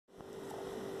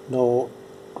Now,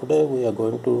 today we are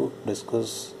going to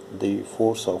discuss the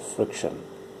force of friction.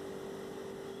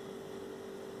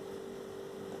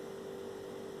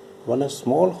 When a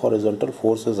small horizontal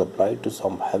force is applied to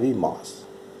some heavy mass,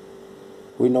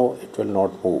 we know it will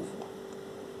not move.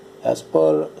 As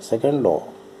per second law,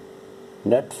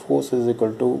 net force is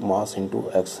equal to mass into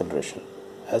acceleration.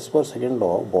 As per second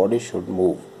law, body should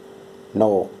move.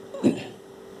 Now,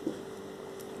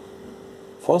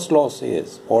 first law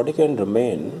says body can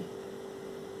remain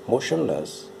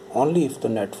motionless only if the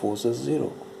net force is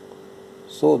zero.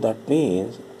 So that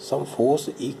means some force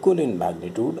equal in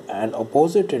magnitude and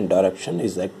opposite in direction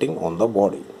is acting on the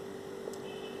body.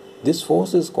 This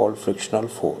force is called frictional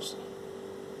force.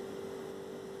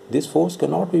 This force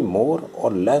cannot be more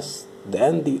or less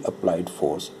than the applied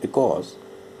force because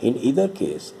in either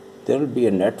case there will be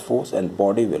a net force and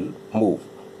body will move.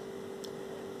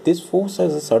 This force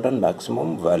has a certain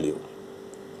maximum value.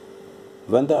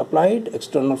 When the applied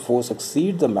external force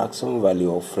exceeds the maximum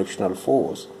value of frictional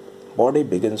force, body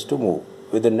begins to move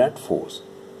with a net force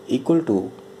equal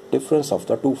to difference of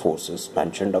the two forces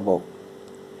mentioned above.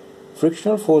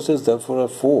 Frictional force is therefore a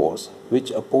force which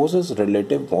opposes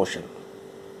relative motion.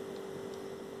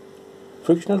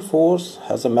 Frictional force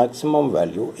has a maximum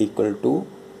value equal to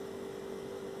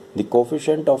the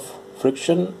coefficient of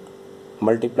friction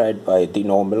multiplied by the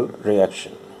normal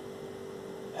reaction.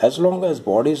 As long as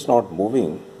body is not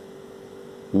moving,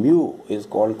 mu is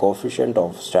called coefficient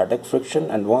of static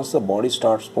friction, and once the body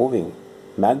starts moving,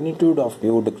 magnitude of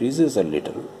mu decreases a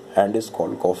little and is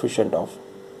called coefficient of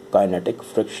kinetic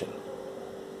friction.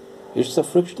 It's the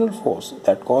frictional force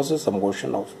that causes the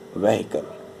motion of vehicle,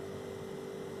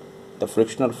 the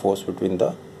frictional force between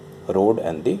the road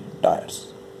and the tires.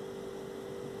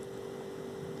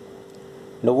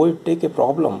 Now we take a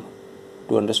problem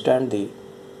to understand the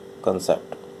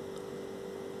concept.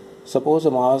 Suppose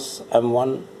a mass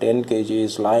m1 10 kg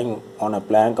is lying on a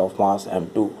plank of mass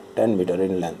m2 10 meter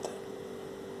in length.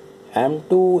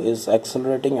 m2 is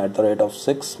accelerating at the rate of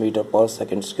 6 meter per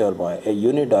second square by a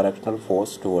unidirectional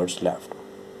force towards left.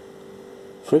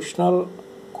 Frictional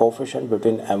coefficient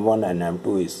between m1 and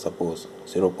m2 is suppose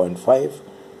 0.5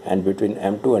 and between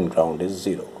m2 and ground is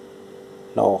 0.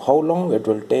 Now how long it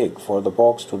will take for the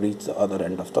box to reach the other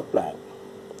end of the plank?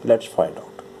 Let's find out.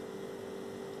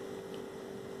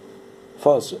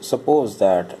 First, suppose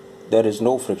that there is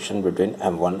no friction between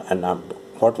m1 and m2.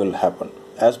 What will happen?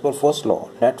 As per first law,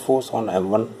 net force on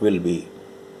m1 will be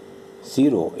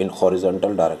 0 in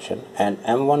horizontal direction and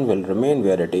m1 will remain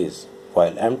where it is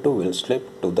while m2 will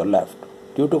slip to the left.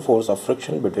 Due to force of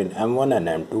friction between m1 and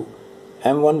m2,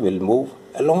 m1 will move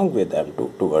along with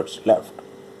m2 towards left.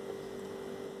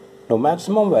 Now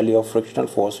maximum value of frictional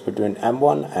force between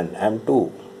m1 and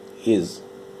m2 is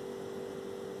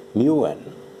mu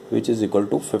n, which is equal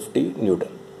to 50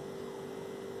 Newton.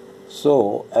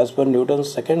 So as per Newton's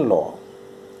second law,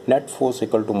 net force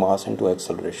equal to mass into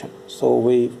acceleration. So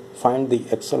we find the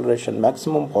acceleration,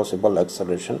 maximum possible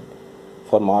acceleration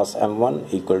for mass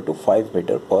m1 equal to 5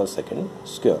 meter per second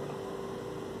square.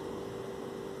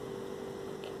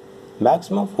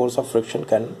 Maximum force of friction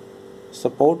can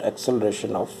support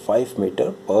acceleration of 5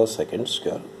 meter per second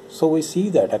square. So we see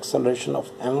that acceleration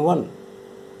of m1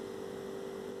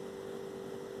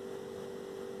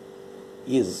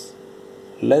 is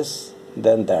less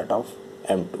than that of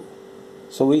m2.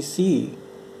 So we see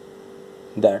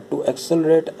that to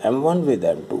accelerate m1 with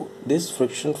m2, this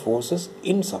friction force is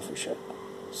insufficient.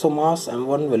 So mass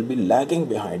m1 will be lagging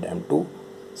behind m2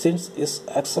 since its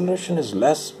acceleration is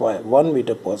less by 1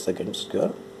 meter per second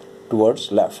square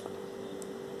towards left.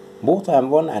 Both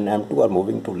m1 and m2 are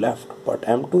moving to left, but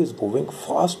m2 is moving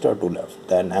faster to left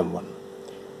than m1.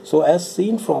 So as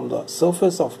seen from the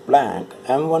surface of plank,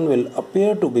 m1 will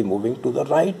appear to be moving to the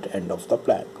right end of the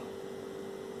plank.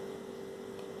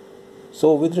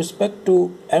 So with respect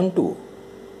to m2,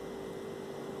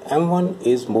 m1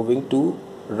 is moving to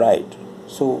right.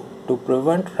 So to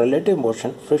prevent relative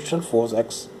motion, frictional force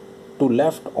acts to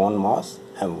left on mass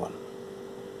m1.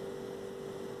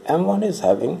 m1 is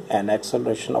having an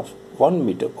acceleration of 1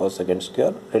 meter per second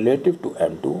square relative to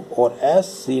m2, or as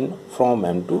seen from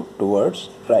m2 towards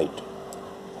right.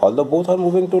 Although both are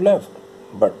moving to left,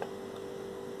 but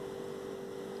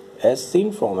as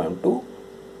seen from m2,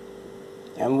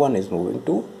 m1 is moving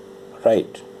to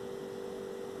right.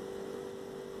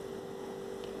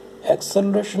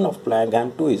 Acceleration of plank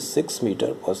m2 is 6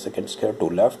 meter per second square to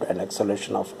left, and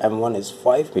acceleration of m1 is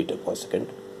 5 meter per second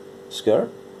square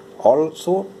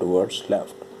also towards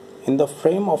left. In the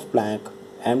frame of plank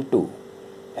m2,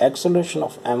 acceleration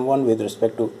of m1 with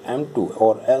respect to m2,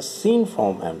 or as seen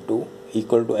from m2,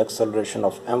 equal to acceleration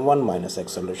of m1 minus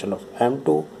acceleration of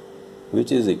m2,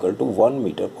 which is equal to 1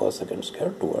 meter per second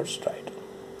square towards right.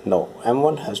 Now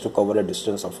m1 has to cover a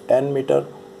distance of 10 meter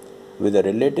with a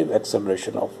relative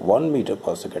acceleration of 1 meter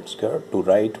per second square to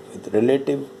right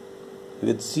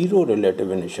with zero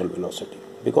relative initial velocity,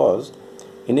 because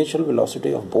initial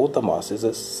velocity of both the masses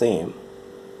is same,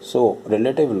 so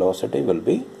relative velocity will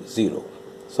be 0.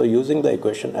 So using the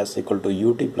equation s equal to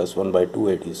ut plus 1 by 2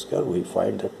 at square, we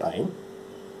find the time.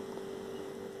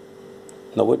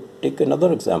 Now we take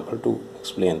another example to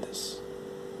explain this.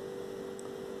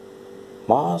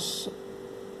 Mass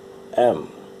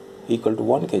m equal to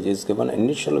 1 kg is given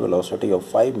initial velocity of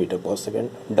 5 meter per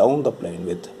second down the plane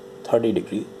with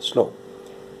 30-degree slope.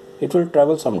 It will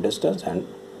travel some distance and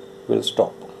will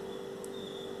stop.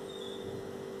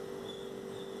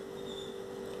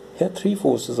 Here three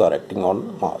forces are acting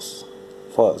on mass.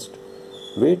 First,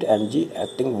 weight mg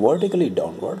acting vertically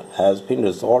downward has been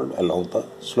resolved along the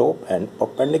slope and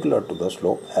perpendicular to the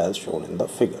slope as shown in the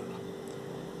figure.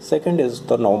 Second is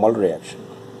the normal reaction,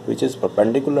 which is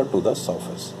perpendicular to the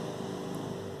surface.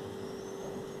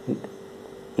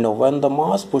 Now when the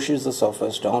mass pushes the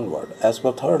surface downward, as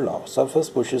per third law, surface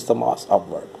pushes the mass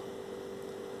upward.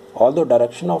 Although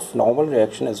direction of normal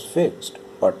reaction is fixed,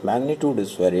 but magnitude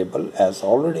is variable as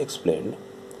already explained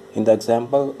in the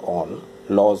example on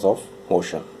laws of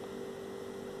motion.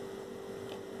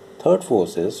 Third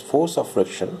force is force of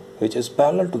friction, which is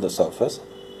parallel to the surface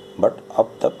but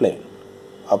up the plane,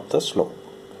 up the slope.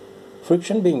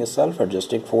 Friction being a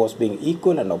self-adjusting force being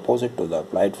equal and opposite to the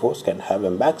applied force can have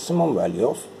a maximum value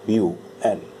of mu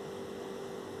n.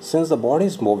 Since the body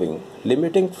is moving,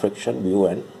 limiting friction mu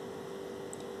n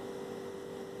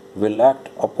will act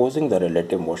opposing the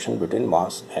relative motion between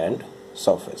mass and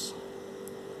surface.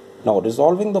 Now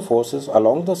resolving the forces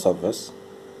along the surface,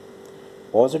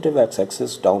 positive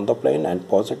x-axis down the plane and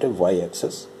positive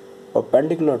y-axis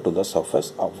perpendicular to the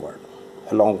surface upward.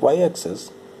 Along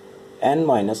y-axis, n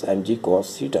minus mg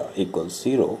cos theta equals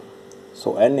 0,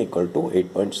 so n equal to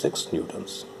 8.6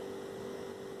 newtons.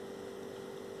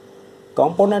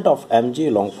 Component of mg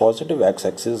along positive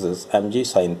x-axis is mg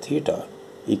sin theta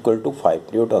equal to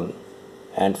 5 newton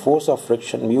and force of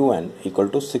friction mu n equal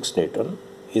to 6 newton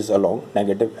is along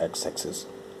negative x-axis.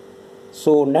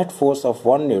 So net force of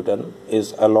 1 newton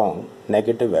is along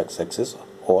negative x-axis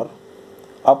or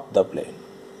up the plane.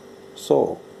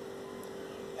 So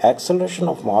acceleration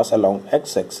of mass along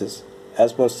x-axis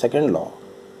as per second law,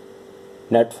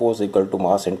 net force equal to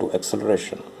mass into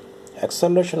acceleration.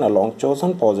 Acceleration along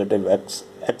chosen positive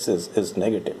x-axis is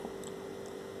negative.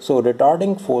 So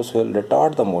retarding force will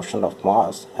retard the motion of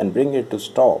mass and bring it to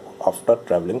stop after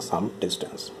traveling some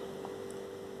distance.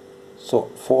 So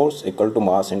force equal to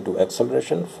mass into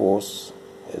acceleration, force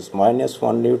is minus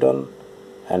 1 newton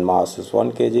and mass is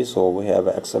 1 kg, so we have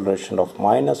acceleration of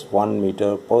minus 1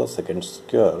 meter per second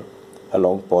square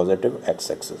along positive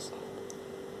x-axis.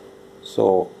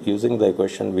 So using the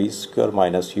equation v square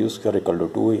minus u square equal to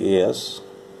 2as,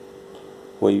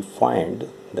 we find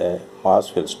the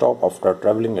mass will stop after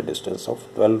traveling a distance of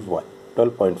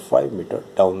 12.5 meter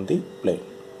down the plane.